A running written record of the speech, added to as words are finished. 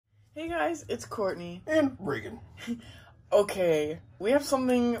Hey guys, it's Courtney. And Reagan. Okay, we have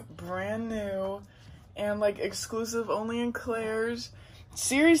something brand new and like exclusive only in Claire's.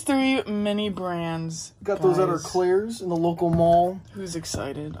 Series 3 mini brands. Got those at our Claire's in the local mall. Who's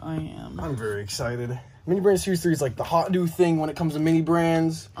excited? I am. I'm very excited. Mini brand Series 3 is like the hot new thing when it comes to mini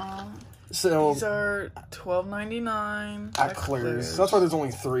brands. So these are $12.99 at Claire's. So that's why there's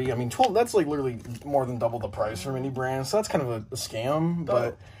only 3. I mean, 12. That's like literally more than double the price for mini brands. So that's kind of a scam.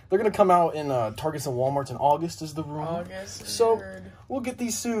 But they're gonna come out in Targets and Walmarts in August, is the rumor. August. So we'll get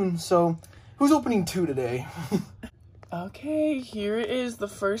these soon. So who's opening 2 today? Okay, here it is, the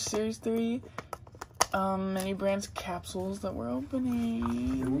first Series 3 mini brands capsules that we're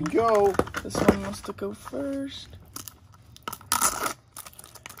opening. Here we go. This one wants to go first.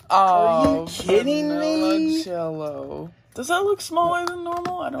 Are you kidding me? Jello. Does that look smaller than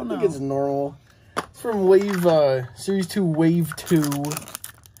normal? I don't know. I think it's normal. It's from Series 2 Wave 2.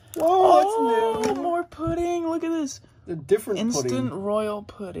 Whoa, that's new. More pudding. Look at this. The different Instant pudding. royal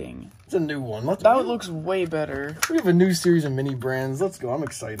pudding. It's a new one. That looks way better. We have a new series of mini brands. Let's go. I'm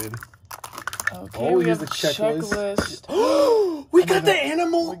excited. Okay, we have the checklist. We got the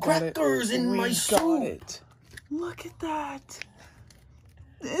animal crackers in my soup. It. Look at that.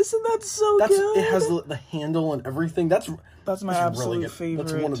 Isn't that so good? It has the handle and everything. That's my absolute favorite.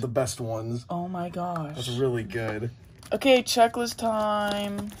 That's one of the best ones. Oh my gosh. That's really good. Okay, checklist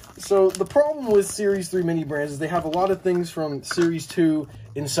time. So the problem with Series 3 mini brands is they have a lot of things from Series 2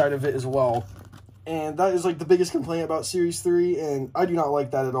 inside of it as well. And that is like the biggest complaint about Series 3, and I do not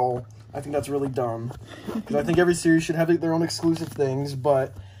like that at all. I think that's really dumb. Because I think every series should have their own exclusive things,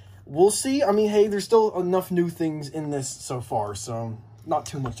 but we'll see. I mean, hey, there's still enough new things in this so far, so not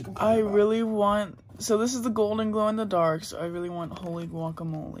too much to complain about. I really want... So this is the golden glow in the dark, so I really want holy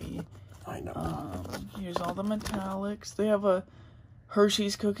guacamole. I know. Here's all the metallics. They have a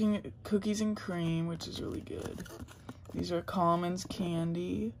Hershey's cookies and cream, which is really good. These are Commons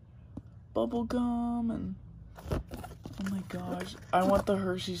candy, bubble gum, and oh my gosh, I want the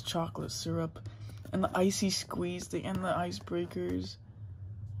Hershey's chocolate syrup and the icy squeeze and the icebreakers.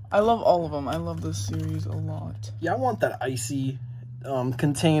 I love all of them. I love this series a lot. Yeah, I want that icy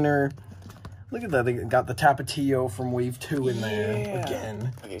container. Look at that, they got the Tapatio from Wave 2 in there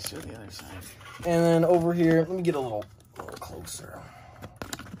again. Okay, so the other side. And then over here, let me get a little closer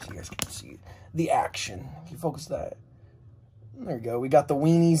so you guys can see the action. Can you focus that? There we go. We got the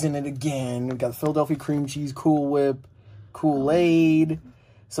weenies in it again. We got the Philadelphia cream cheese, Cool Whip, Kool-Aid,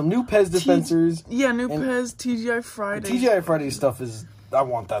 some new Pez dispensers. New Pez, TGI Friday. The TGI Friday stuff is, I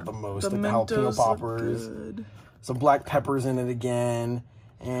want that the most. The like the jalapeno poppers. Some black peppers in it again.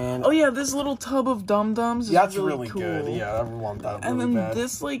 And oh yeah, this little tub of Dum Dums is really cool. Good. Yeah, I want that. And really then bad.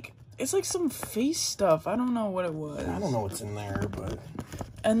 this it's like some face stuff. I don't know what it was. I don't know what's in there, but.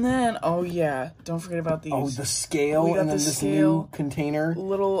 And then oh yeah, don't forget about these. Oh, the scale and then this new container.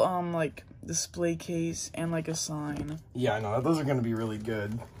 Little like display case and like a sign. Yeah, I know those are gonna be really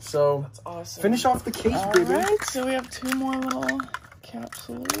good. So that's awesome. Finish off the case, baby. Alright, so we have 2 more little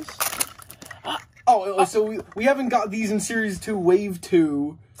capsules. Oh, so we haven't got these in Series 2 Wave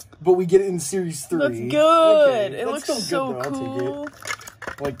 2, but we get it in Series 3. That's good. Okay. It looks so good, cool. I'll take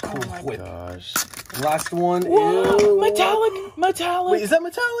it. Like Cool Whip. Gosh. Last one. Whoa, metallic. Wait, is that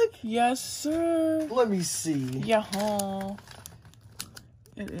metallic? Yes, sir. Let me see. Yeah.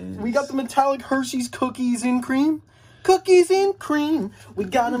 It is. We got the metallic Hershey's cookies and cream. Cookies and cream. We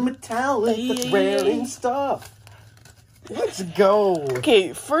got a metallic that's rare and stuff. Let's go.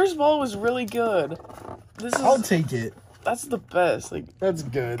 Okay, first ball was really good. I'll take it. That's the best. Like that's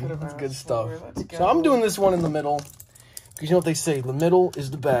good. That's good stuff. So I'm doing this one in the middle because you know what they say, the middle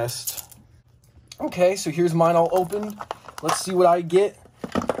is the best. Okay, so here's mine all open. Let's see what I get.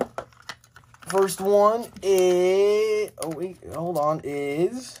 First one is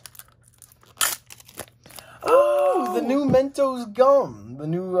the new Mentos gum. The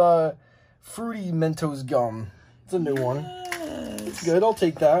new fruity Mentos gum. It's a new one. It's good. I'll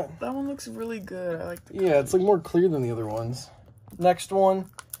take that. That one looks really good. I like the color. Yeah, it's like more clear than the other ones. Next one.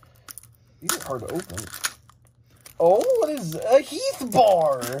 These are hard to open. Oh, what is a Heath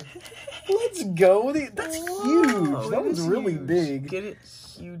bar? Let's go. That's huge. That one's really big. Get it?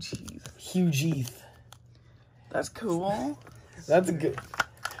 Huge Heath. Huge Heath. That's cool. That's good.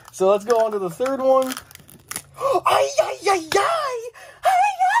 So let's go on to the third one.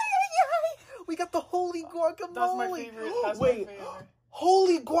 We got the holy guacamole. That's my favorite. That's my favorite.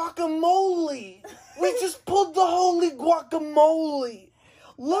 Holy guacamole. We just pulled the holy guacamole.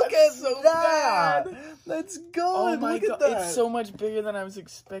 Look at that. That's good. Oh my Look god. at that. It's so much bigger than I was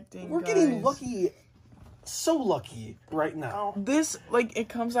expecting. We're getting lucky so lucky right now. This, like, it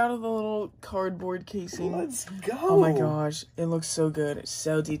comes out of the little cardboard casing. Let's go. Oh my gosh, it looks so good. It's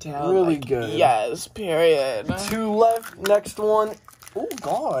so detailed. Really like, good. Yes, period. 2 left. Next one. Oh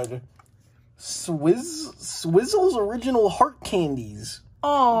God. Swizzle's original heart candies.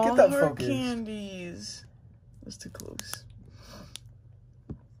 Oh, Get that heart focus. candies. That's too close.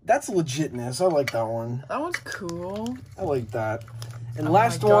 That's legitness. I like that one. That one's cool. I like that. And Oh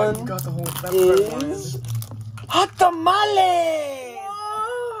last my God, one you got the whole, that's what I wanted. is hot tamale.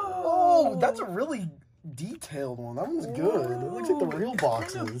 Whoa. Oh, that's a really detailed one. That one's good. It looks like the real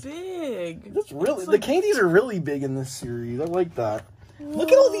boxes. Kind of big. That's really, It's the like- candies are really big in this series. I like that.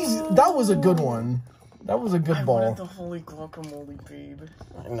 Look at all these. That was a good one. That was a good I ball. wanted the holy guacamole, babe.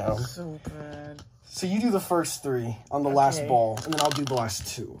 I know. So bad. So you do the first 3 on the last Okay. ball, and then I'll do the last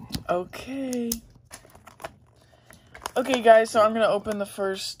 2. Okay. Okay, guys, so I'm going to open the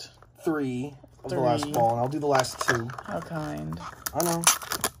first. 3 of the last 3. ball, and I'll do the last 2. How kind. I know.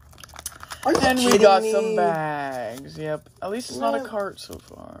 Are you And we kidding got me? some bags. Yep. At least it's not a What? cart so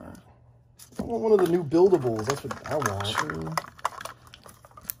far. I want one of the new buildables. That's what I want. True.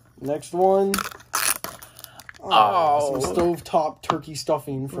 Next one. Oh. Some stovetop turkey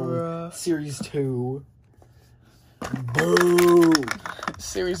stuffing from Bruh. Series 2. Boo!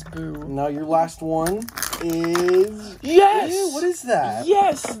 Series boo. Now your last one is... Yes! Ew, what is that?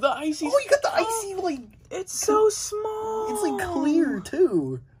 Yes! The icy... Oh, you got the icy, like... It's so small. It's, like, clear,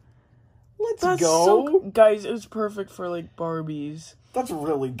 too. Let's That's go. so... Guys, it was perfect for, like, Barbies. That's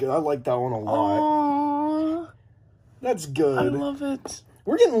really good. I like that one a lot. Aww. That's good. I love it.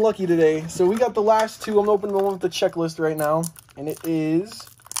 We're getting lucky today. So we got the last 2. I'm opening the one with the checklist right now. And it is...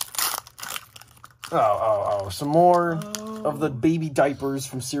 Some more of the baby diapers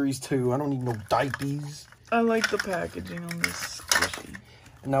from Series 2. I don't need no diapers. I like the packaging on this squishy.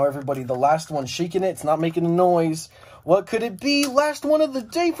 And now everybody, the last one shaking it. It's not making a noise. What could it be? Last one of the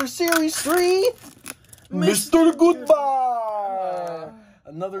day for Series 3? Mr. Goodbye!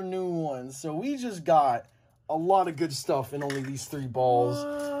 Another new one. So we just got a lot of good stuff in only these 3 balls.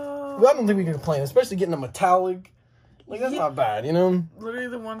 Well, I don't think we can complain, especially getting a metallic. Like, that's not bad, you know? Literally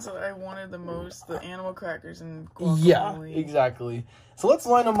the ones that I wanted the most, the animal crackers and Yeah, guacamole. exactly. So let's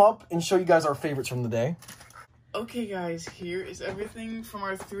line them up and show you guys our favorites from the day. Okay, guys, here is everything from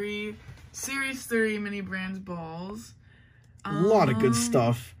our 3 Series 3 mini brands balls. A lot of good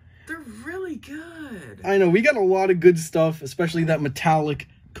stuff. They're really good. I know, we got a lot of good stuff, especially that metallic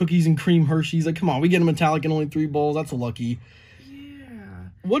cookies and cream Hershey's. Like, come on, we get a metallic in only 3 balls. That's lucky. Yeah.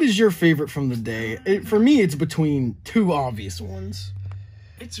 What is your favorite from the day? For me, it's between 2 obvious ones.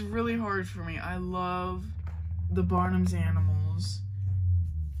 It's really hard for me. I love the Barnum's Animals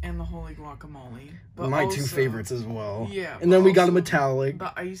and the Holy Guacamole. But My also, 2 favorites as well. Yeah. And then we got a also metallic.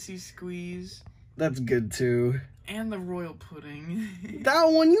 The Icy Squeeze That's good too. and the Royal Pudding. That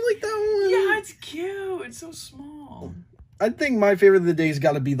one, you like that one? Yeah, it's cute. It's so small. I think my favorite of the day has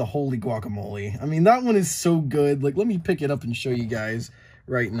got to be the Holy Guacamole. I mean, that one is so good. Like, let me pick it up and show you guys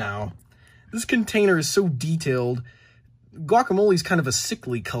right now. This container is so detailed. Guacamole is kind of a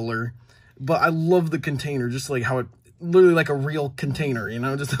sickly color, but I love the container, just like how it, literally like a real container, you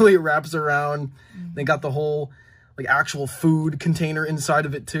know, just the way it wraps around. They got the whole, like, actual food container inside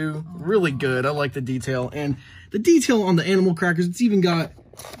of it too. Really good. I like the detail. And the detail on the animal crackers, it's even got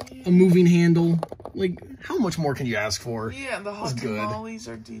a moving handle. Like, how much more can you ask for? Yeah, the hot good. tamales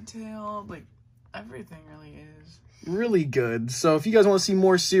are detailed. Like, everything really is. Really good. So if you guys want to see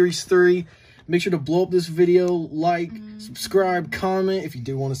more Series 3, make sure to blow up this video, like, subscribe, comment if you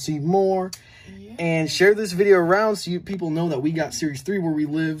do want to see more. Yeah. And share this video around so people know that we got Series 3 where we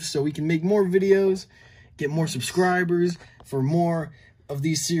live, so we can make more videos, get more subscribers for more of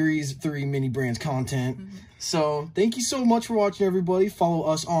these Series 3 mini brands content. So thank you so much for watching, everybody. Follow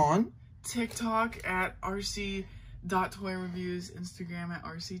us on TikTok at rc.toyreviews, Instagram at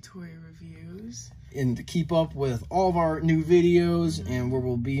rctoyreviews. and to keep up with all of our new videos and where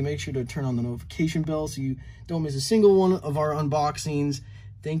we'll be. Make sure to turn on the notification bell so you don't miss a single one of our unboxings.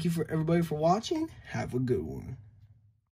 Thank you for everybody for watching. Have a good one.